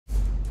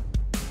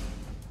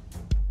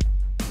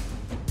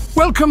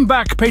Welcome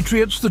back,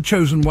 Patriots, the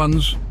chosen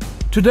ones.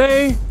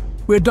 Today,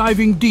 we're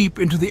diving deep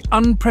into the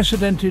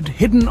unprecedented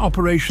hidden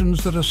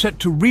operations that are set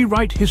to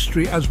rewrite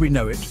history as we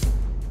know it.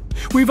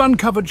 We've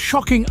uncovered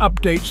shocking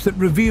updates that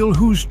reveal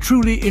who's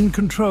truly in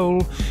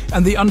control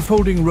and the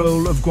unfolding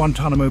role of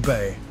Guantanamo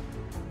Bay.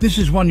 This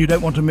is one you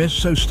don't want to miss,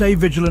 so stay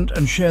vigilant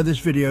and share this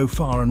video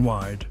far and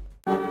wide.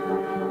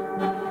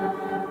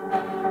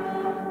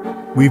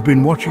 We've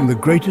been watching the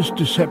greatest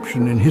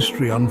deception in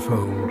history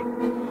unfold.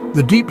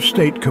 The deep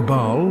state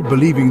cabal,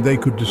 believing they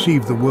could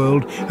deceive the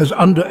world, has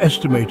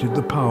underestimated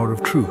the power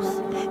of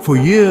truth. For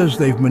years,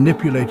 they've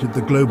manipulated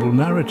the global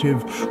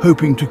narrative,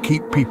 hoping to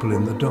keep people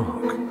in the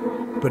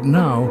dark. But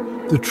now,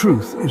 the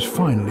truth is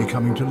finally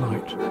coming to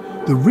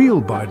light. The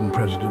real Biden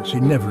presidency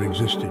never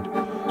existed.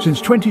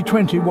 Since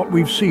 2020, what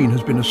we've seen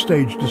has been a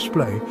staged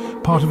display,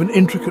 part of an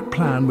intricate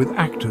plan with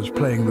actors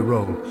playing the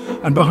role.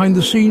 And behind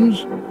the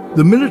scenes,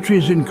 the military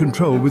is in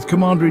control with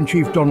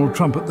Commander-in-Chief Donald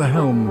Trump at the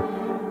helm.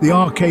 The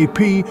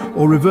RKP,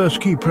 or Reverse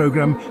Key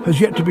Program,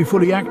 has yet to be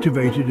fully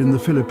activated in the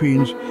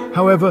Philippines.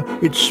 However,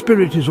 its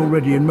spirit is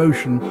already in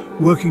motion,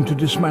 working to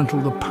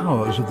dismantle the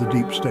powers of the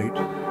deep state.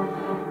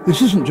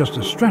 This isn't just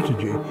a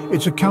strategy,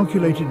 it's a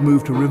calculated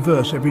move to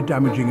reverse every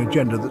damaging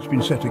agenda that's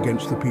been set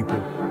against the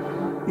people.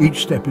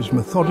 Each step is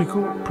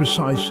methodical,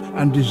 precise,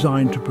 and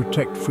designed to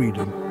protect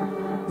freedom.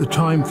 The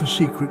time for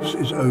secrets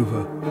is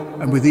over,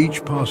 and with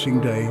each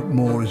passing day,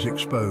 more is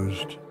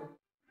exposed.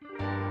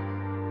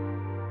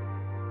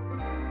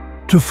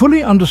 To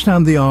fully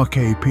understand the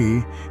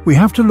RKP, we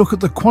have to look at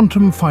the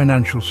quantum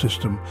financial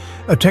system,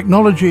 a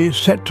technology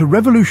set to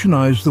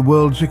revolutionize the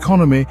world's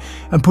economy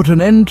and put an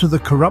end to the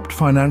corrupt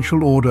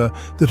financial order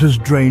that has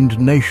drained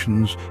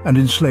nations and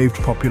enslaved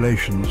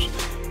populations.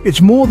 It's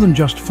more than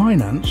just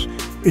finance,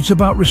 it's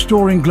about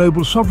restoring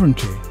global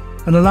sovereignty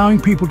and allowing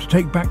people to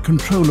take back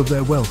control of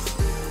their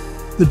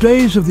wealth. The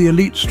days of the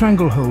elite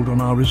stranglehold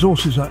on our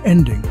resources are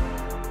ending.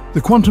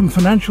 The quantum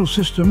financial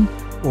system,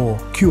 or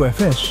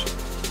QFS,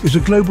 is a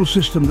global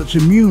system that's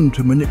immune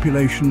to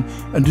manipulation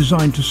and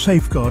designed to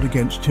safeguard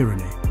against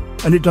tyranny.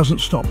 And it doesn't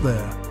stop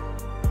there.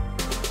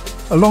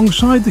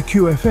 Alongside the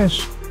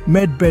QFS,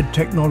 medbed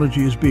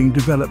technology is being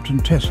developed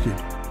and tested.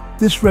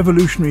 This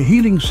revolutionary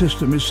healing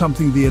system is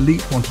something the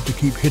elite wanted to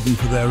keep hidden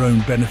for their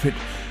own benefit,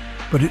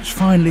 but it's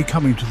finally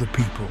coming to the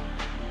people.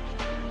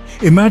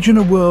 Imagine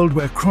a world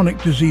where chronic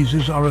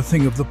diseases are a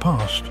thing of the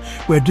past,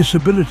 where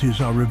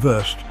disabilities are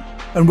reversed,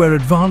 and where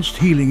advanced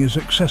healing is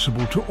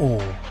accessible to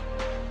all.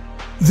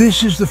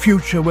 This is the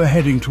future we're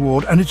heading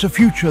toward, and it's a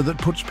future that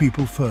puts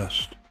people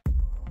first.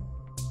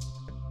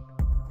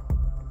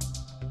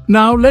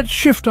 Now let's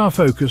shift our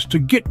focus to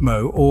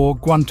GITMO, or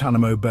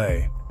Guantanamo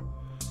Bay.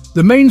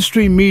 The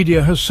mainstream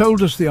media has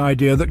sold us the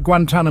idea that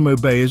Guantanamo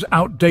Bay is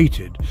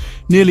outdated,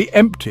 nearly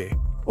empty,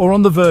 or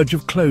on the verge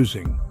of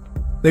closing.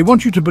 They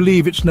want you to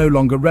believe it's no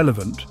longer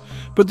relevant,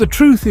 but the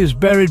truth is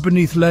buried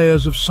beneath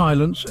layers of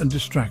silence and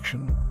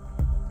distraction.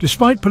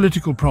 Despite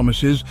political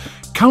promises,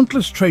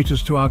 countless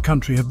traitors to our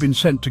country have been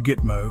sent to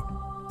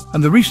GITMO,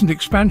 and the recent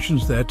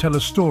expansions there tell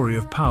a story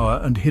of power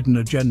and hidden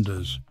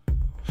agendas.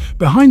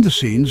 Behind the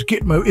scenes,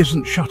 GITMO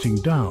isn't shutting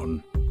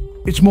down.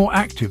 It's more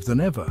active than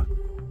ever.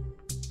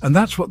 And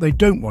that's what they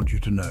don't want you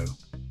to know.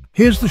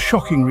 Here's the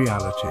shocking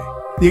reality.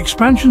 The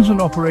expansions and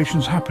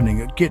operations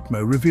happening at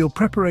GITMO reveal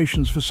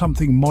preparations for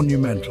something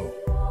monumental.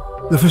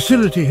 The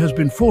facility has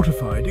been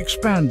fortified,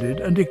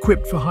 expanded, and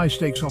equipped for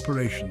high-stakes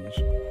operations.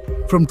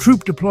 From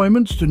troop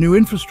deployments to new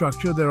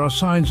infrastructure, there are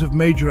signs of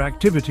major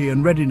activity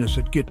and readiness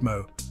at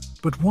GITMO.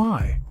 But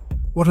why?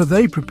 What are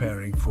they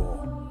preparing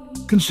for?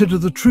 Consider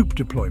the troop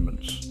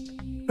deployments.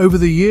 Over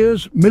the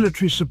years,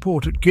 military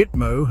support at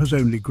GITMO has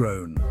only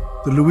grown.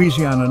 The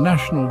Louisiana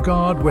National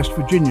Guard, West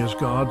Virginia's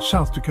Guard,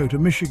 South Dakota,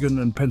 Michigan,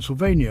 and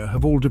Pennsylvania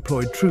have all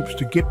deployed troops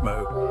to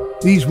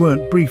GITMO. These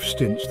weren't brief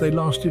stints, they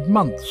lasted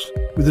months,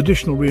 with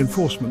additional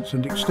reinforcements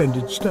and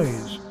extended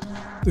stays.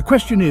 The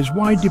question is,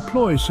 why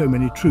deploy so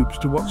many troops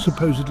to what's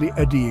supposedly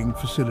eddying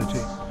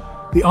facility?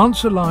 The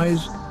answer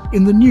lies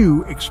in the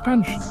new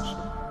expansions.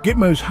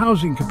 GITMO's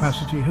housing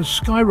capacity has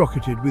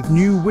skyrocketed with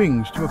new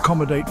wings to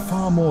accommodate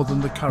far more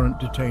than the current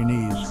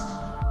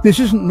detainees. This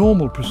isn't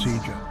normal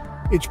procedure.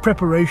 It's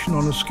preparation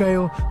on a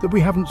scale that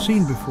we haven't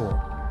seen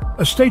before.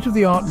 A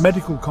state-of-the-art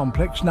medical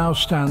complex now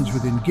stands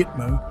within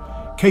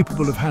GITMO,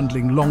 capable of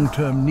handling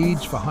long-term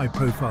needs for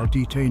high-profile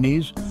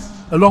detainees,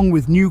 along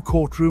with new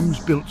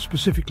courtrooms built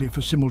specifically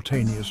for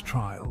simultaneous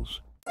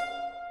trials.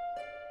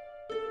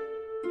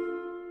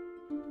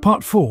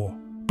 Part 4.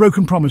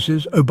 Broken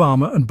Promises,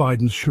 Obama and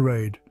Biden's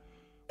Charade.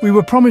 We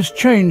were promised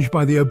change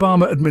by the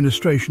Obama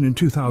administration in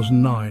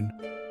 2009.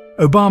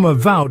 Obama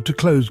vowed to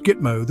close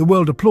GITMO. The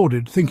world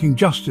applauded, thinking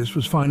justice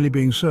was finally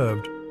being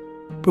served.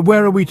 But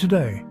where are we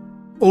today?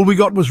 All we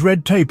got was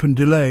red tape and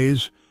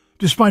delays.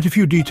 Despite a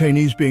few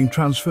detainees being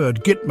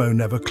transferred, GITMO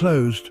never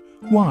closed.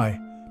 Why?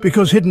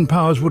 Because hidden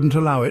powers wouldn't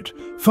allow it.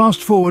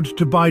 Fast forward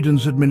to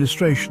Biden's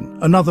administration.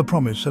 Another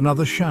promise,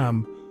 another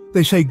sham.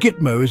 They say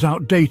GITMO is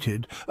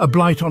outdated, a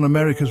blight on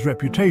America's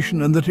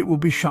reputation, and that it will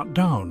be shut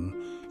down.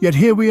 Yet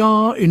here we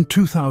are in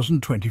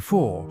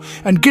 2024,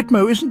 and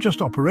GITMO isn't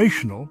just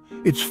operational,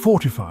 it's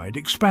fortified,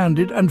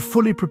 expanded and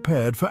fully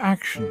prepared for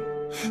action.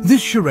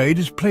 This charade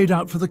is played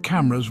out for the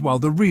cameras while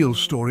the real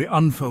story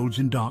unfolds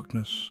in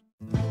darkness.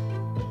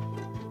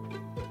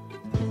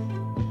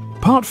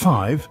 Part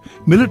 5,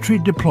 military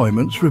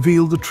deployments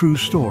reveal the true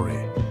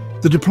story.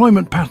 The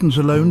deployment patterns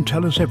alone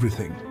tell us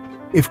everything.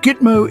 If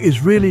GITMO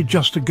is really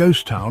just a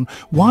ghost town,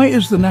 why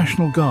is the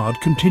National Guard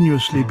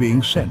continuously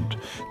being sent?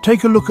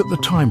 Take a look at the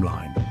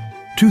timeline.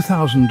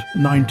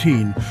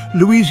 2019,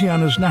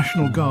 Louisiana's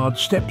National Guard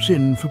steps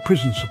in for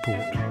prison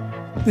support.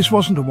 This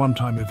wasn't a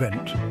one-time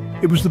event.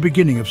 It was the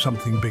beginning of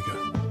something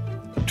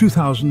bigger.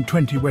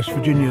 2020, West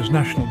Virginia's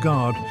National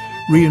Guard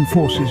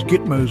reinforces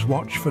GITMO's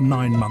watch for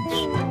 9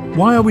 months.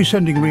 Why are we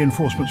sending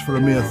reinforcements for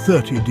a mere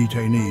 30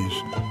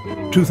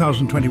 detainees?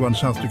 2021,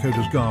 South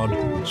Dakota's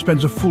Guard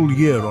spends a full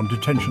year on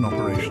detention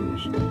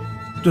operations.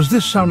 Does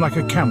this sound like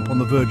a camp on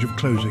the verge of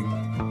closing?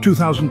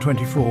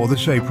 2024,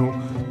 this April,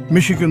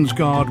 Michigan's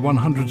Guard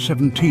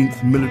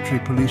 117th Military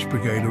Police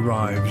Brigade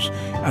arrives,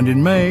 and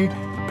in May,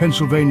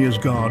 Pennsylvania's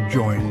Guard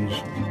joins.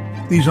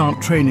 These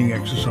aren't training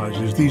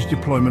exercises, these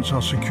deployments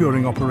are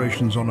securing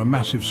operations on a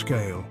massive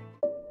scale.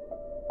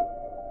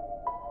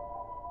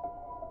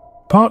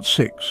 Part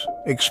 6,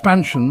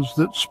 expansions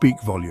that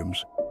speak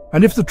volumes.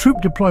 And if the troop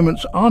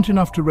deployments aren't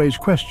enough to raise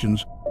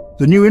questions,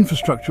 the new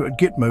infrastructure at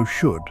GITMO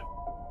should.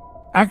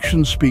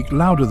 Actions speak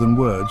louder than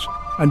words,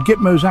 and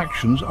GITMO's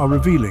actions are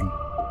revealing.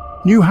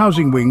 New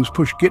housing wings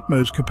push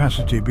GITMO's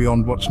capacity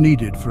beyond what's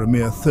needed for a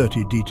mere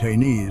 30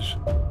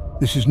 detainees.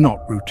 This is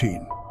not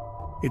routine.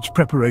 It's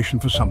preparation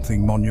for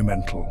something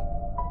monumental.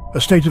 A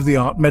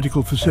state-of-the-art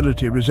medical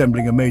facility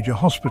resembling a major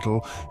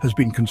hospital has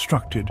been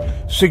constructed,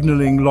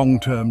 signaling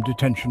long-term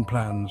detention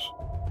plans.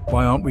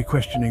 Why aren't we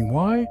questioning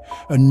why?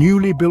 A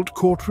newly built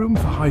courtroom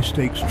for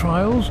high-stakes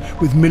trials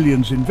with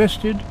millions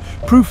invested,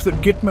 proof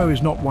that GITMO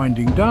is not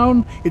winding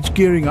down, it's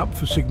gearing up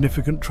for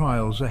significant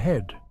trials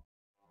ahead.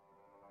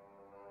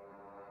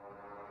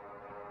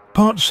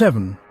 Part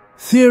 7.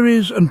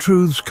 Theories and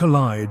truths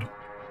collide.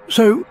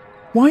 So,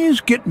 why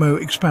is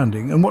GITMO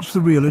expanding and what's the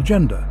real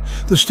agenda?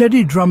 The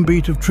steady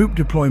drumbeat of troop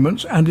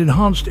deployments and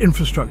enhanced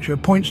infrastructure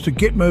points to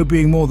GITMO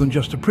being more than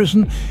just a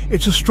prison,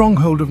 it's a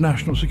stronghold of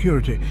national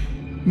security.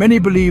 Many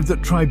believe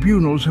that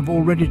tribunals have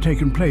already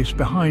taken place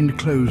behind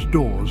closed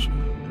doors,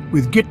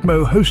 with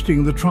GITMO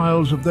hosting the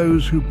trials of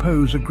those who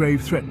pose a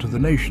grave threat to the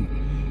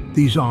nation.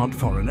 These aren't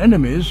foreign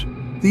enemies,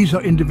 these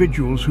are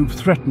individuals who've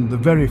threatened the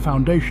very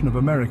foundation of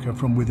America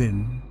from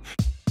within.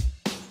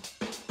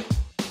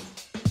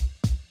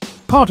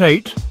 Part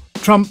 8.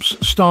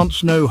 Trump's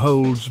stance no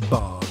holds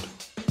barred.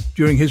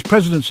 During his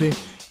presidency,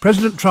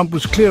 President Trump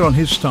was clear on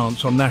his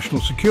stance on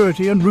national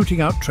security and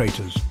rooting out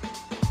traitors.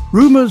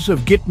 Rumours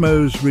of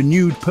GITMO's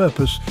renewed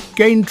purpose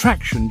gained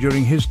traction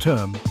during his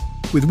term,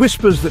 with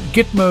whispers that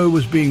GITMO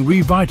was being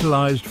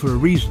revitalized for a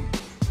reason.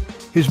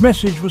 His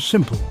message was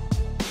simple.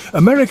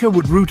 America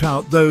would root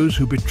out those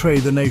who betray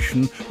the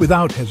nation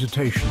without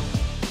hesitation.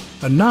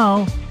 And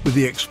now, with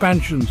the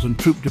expansions and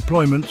troop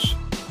deployments,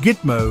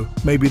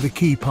 GITMO may be the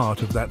key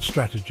part of that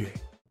strategy.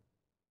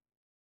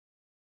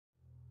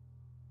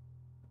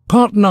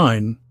 Part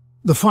 9.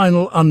 The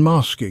final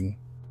unmasking.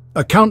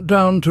 A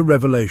countdown to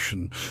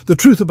revelation. The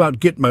truth about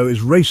GITMO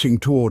is racing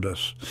toward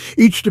us.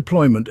 Each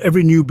deployment,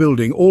 every new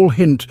building, all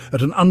hint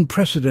at an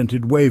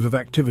unprecedented wave of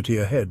activity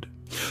ahead.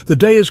 The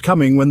day is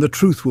coming when the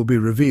truth will be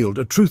revealed,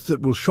 a truth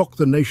that will shock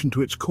the nation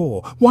to its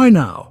core. Why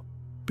now?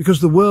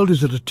 Because the world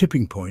is at a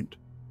tipping point.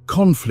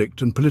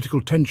 Conflict and political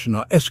tension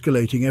are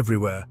escalating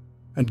everywhere,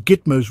 and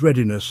GITMO's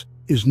readiness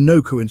is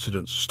no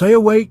coincidence. Stay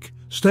awake,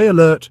 stay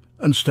alert,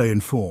 and stay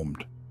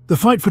informed. The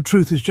fight for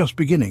truth is just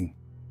beginning.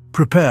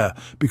 Prepare,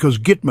 because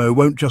GITMO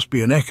won't just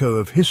be an echo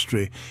of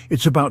history,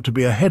 it's about to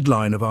be a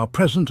headline of our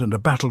present and a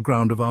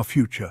battleground of our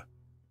future.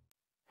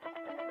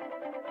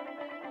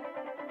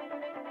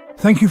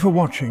 Thank you for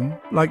watching.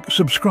 Like,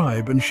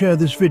 subscribe, and share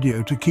this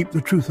video to keep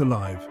the truth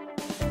alive.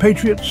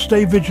 Patriots,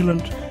 stay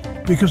vigilant,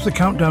 because the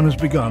countdown has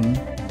begun,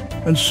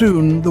 and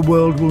soon the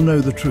world will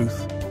know the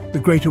truth. The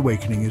Great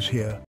Awakening is here.